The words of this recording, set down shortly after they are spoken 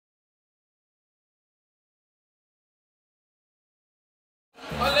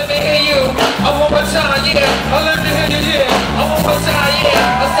me hear you. I want more time, yeah. I love to hear you, yeah. I want more time,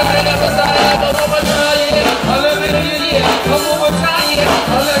 yeah. I started up, I want more time, yeah. I love to hear you, yeah. I want more time, yeah.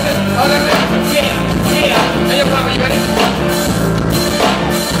 I love it, yeah, yeah. Hey, yo, Papa, you ready?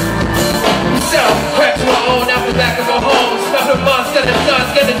 So, crack to our own out the back of our home. Smell the monster, the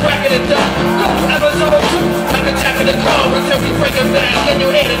dust, get the crack in the dust. Go, episode 2, like a jack in the car. Until we break it back, and you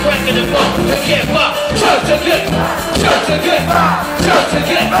hear the crack in the bone. To get up, just to get, just to get, just to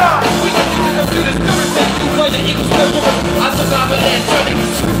get. We got you to do this, do it, you play the Eagles, I survive an end,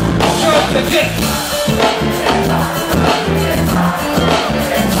 just to get.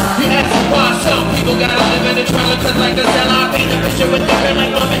 You ask why some people gotta live in the trailer, cause like the cell I paint the picture with the pen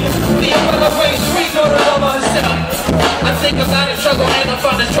like woman. The other way, street know the love of herself. I think about the struggle and I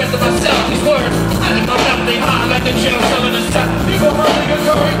find the strength of myself. These words, I think my mouth they hot like the jail telling us stuff. People running a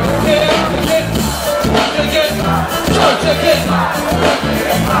story, yeah, again, church again.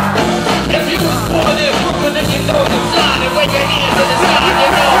 If you was born in Brooklyn and you know the fly, and when your hands in the sky, you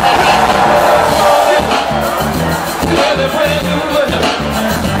know that feel the brand new winner.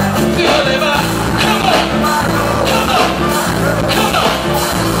 Feel it, man. Come on, come on, come on.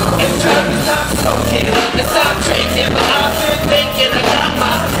 It's time to stop smoking, to stop drinking, but I've been thinking I got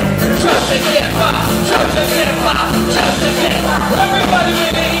my trust to get by, trust to get by, trust to get by. Everybody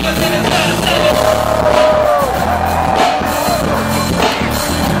with me, even in the time,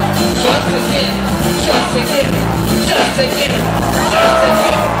 just to get, just to get, just to get, just to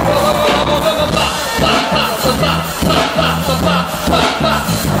get.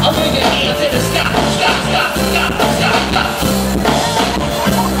 I'm in your hands in the sky, sky, sky, sky, sky, sky.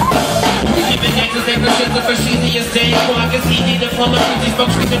 We keep it gangsters, they push it for sheezy day. Well, I can see the form of preachers,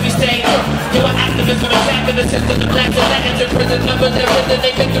 folks, we can be staying. They were activists when attacking the system, the blacks and Latins in prison. Number their prison,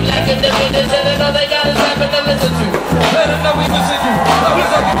 they pick through lack in the minutes, and all they got is rapping to listen to. Let them know we listen to. I was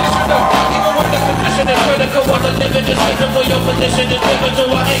unconditional, even when the position is critical. Want to live in this prison for your position is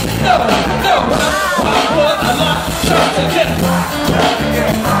pivotal. I ain't no, I want a lot, just to get.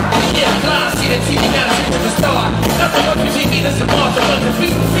 Yeah, I see the TV now, shoot to the star. Nothing but TV, this is Mars, a bunch of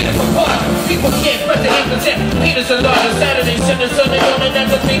people, feed us apart. People can't president, present, leaders a lot. Saturday, Sunday, Sunday, on and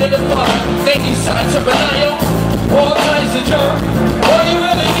never feed it apart. Thank you, son, to rely on all kinds of junk. All you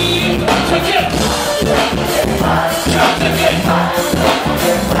really need to get, just to get.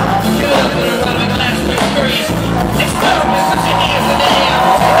 Get up and around like Glasper experience. Experiment, put your hands in the air.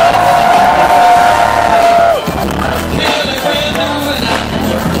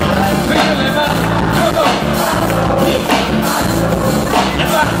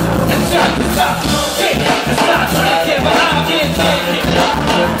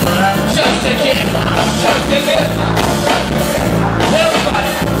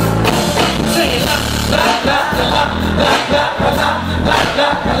 Everybody say la la la la la la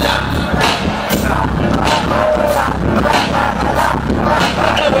la.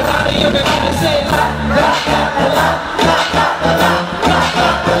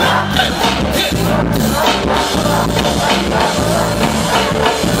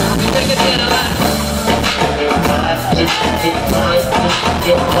 Take it in a lot.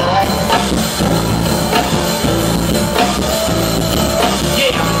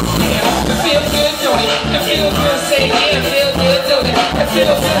 Feel good, do it. Feel good, say yeah. Feel good, do it.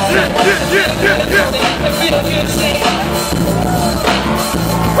 Feel good, say yeah. Feel good, say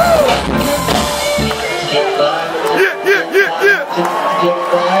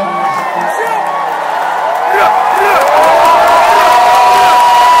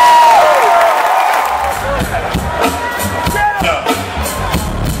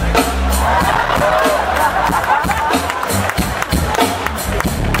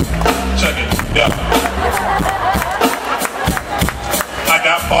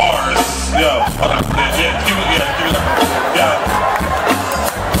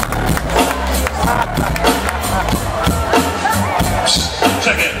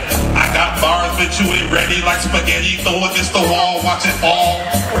you ain't ready like spaghetti, throw it against the wall, watch it fall.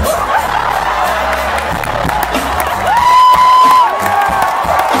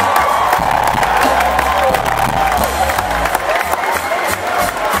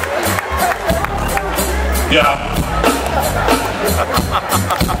 Yeah.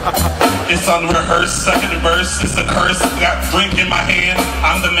 It's unrehearsed, second verse, it's a curse. Got drink in my hand,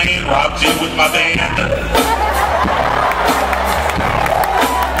 I'm the man, robbed you with my band.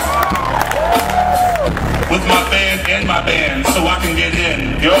 With my band and my band, so I can get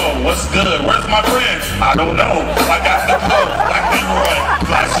in. Yo, what's good? Where's my friend? I don't know. I got the flow, like Leroy,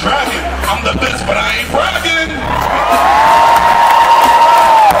 Glass Dragon. I'm the best, but I ain't bragging.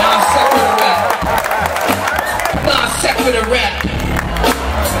 Non-sequitur rap. Non-sequitur rap.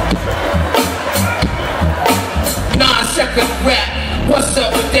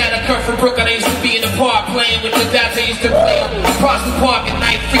 Park at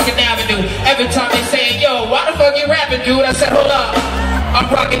night, freaking Avenue. Every time they saying, yo, why the fuck you rapping, dude? I said, hold up. I'm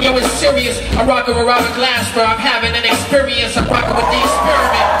rocking, yo, it's serious. I'm rocking with Glasper. I'm having an experience. I'm rocking with the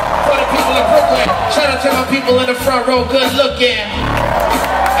experiment. For the people of Brooklyn, shout out to my people in the front row, good looking.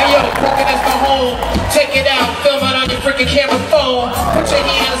 Hey yo, Brooklyn is my home. Take it out, film it on your freaking camera phone. Put your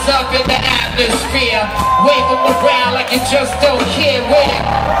hands up in the atmosphere. Wave them around like you just don't care. Where?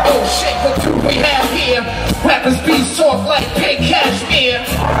 Oh shit, what do we have here? Rappers be soft like pink cashmere.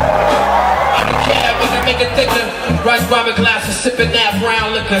 I'm a cab when I make it thicker. Right by my glasses, sipping that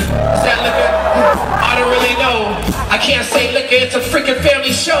brown liquor. Is that liquor? I don't really know. I can't say liquor, it's a freaking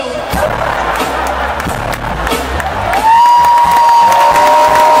family show.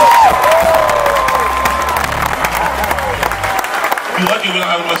 You're lucky we don't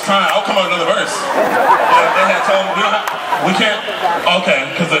have much time. I'll come up with another verse. Yeah, they had told me we can't. Okay,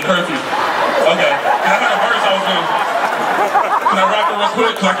 because of the curfew. Okay, I had a verse I was gonna. Can I rap it real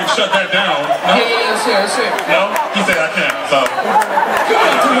quick? Cause I can shut that down. No? Yeah, it's here. No? He said I can't. So.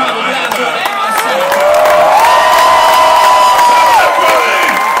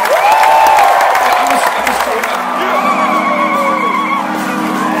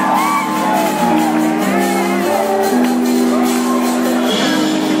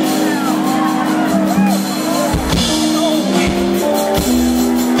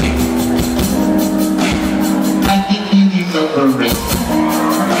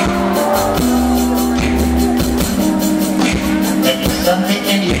 Something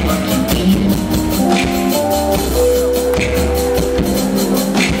anyone can be,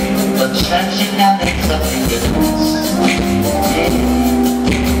 but searching now makes something different.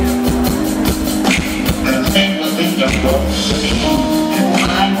 The thing will be your book.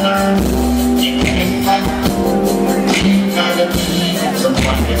 I learned in this life, you gotta be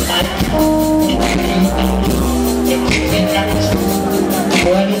someone you like. If you think that's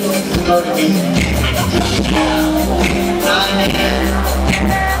what it is to go to business,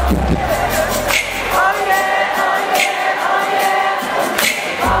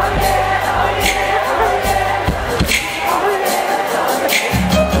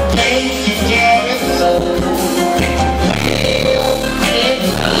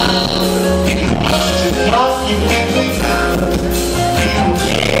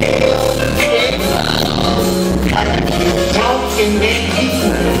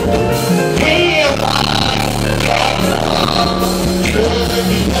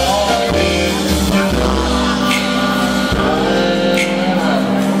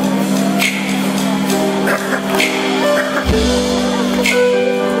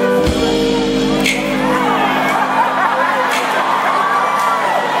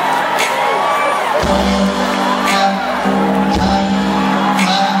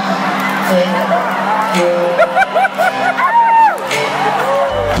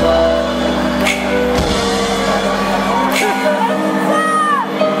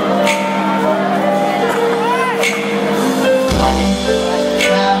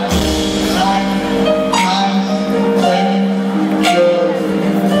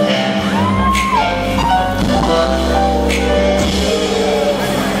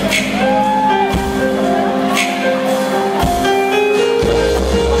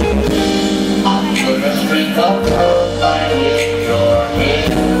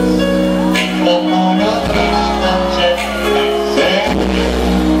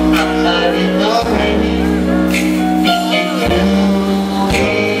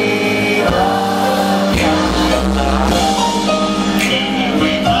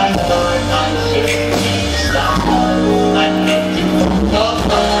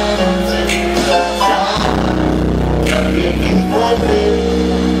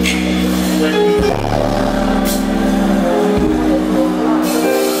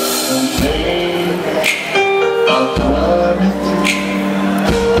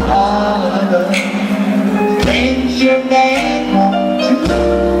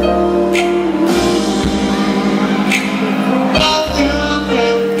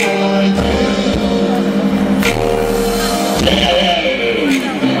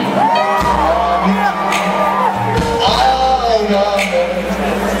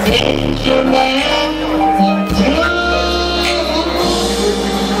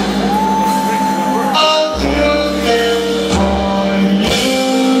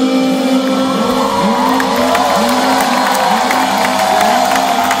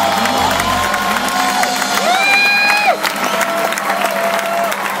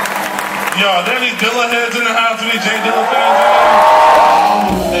 Yo, are there any Dilla heads in the house? Any J Dilla fans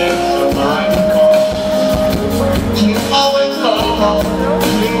in there? You always call,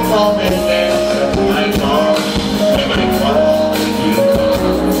 you always answer my call. When I call, you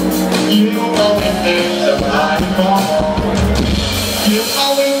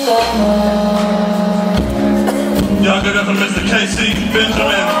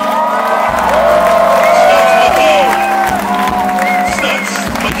Benjamin. Studs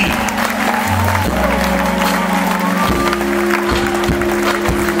McGee.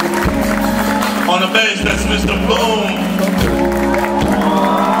 On the bass, that's Mr. Boom.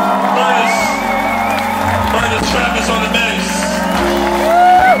 Ernest Travis on the bass.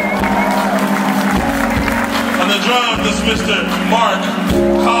 On the drum, that's Mr. Mark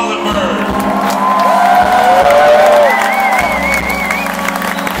Collinberg.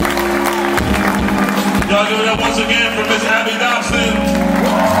 Y'all give it up once again for Miss